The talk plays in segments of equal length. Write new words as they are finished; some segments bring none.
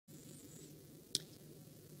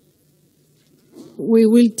we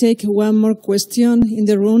will take one more question in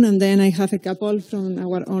the room, and then I have a couple from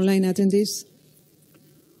our online attendees.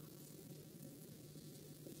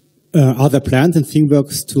 Are there plans in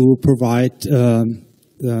ThingWorx to provide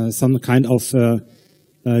some kind of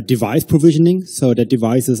device provisioning, so that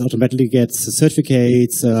devices automatically get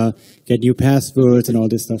certificates, get new passwords, and all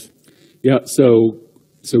this stuff? Yeah, so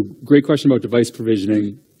great question about device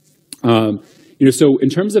provisioning. So in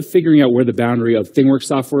terms of figuring out where the boundary of ThingWorx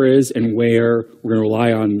software is and where we're going to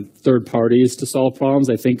rely on third parties to solve problems,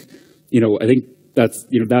 I think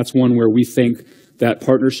that's one where we think that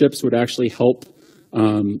partnerships would actually help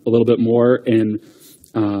a little bit more. And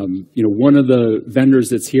one of the vendors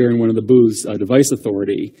that's here in one of the booths, Device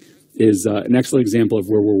Authority, is an excellent example of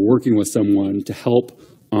where we're working with someone to help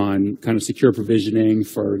on kind of secure provisioning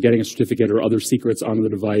for getting a certificate or other secrets onto the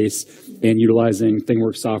device and utilizing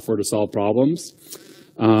ThingWorx software to solve problems.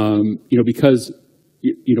 Because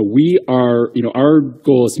we are, our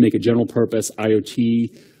goal is to make a general purpose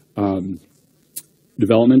IoT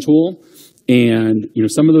development tool, and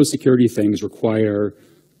some of those security things require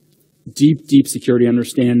deep security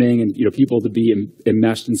understanding and people to be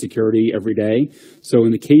enmeshed in security every day. So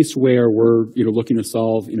in the case where we're looking to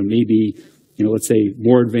solve maybe let's say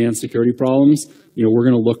more advanced security problems, we're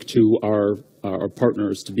going to look to our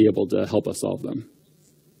partners to be able to help us solve them.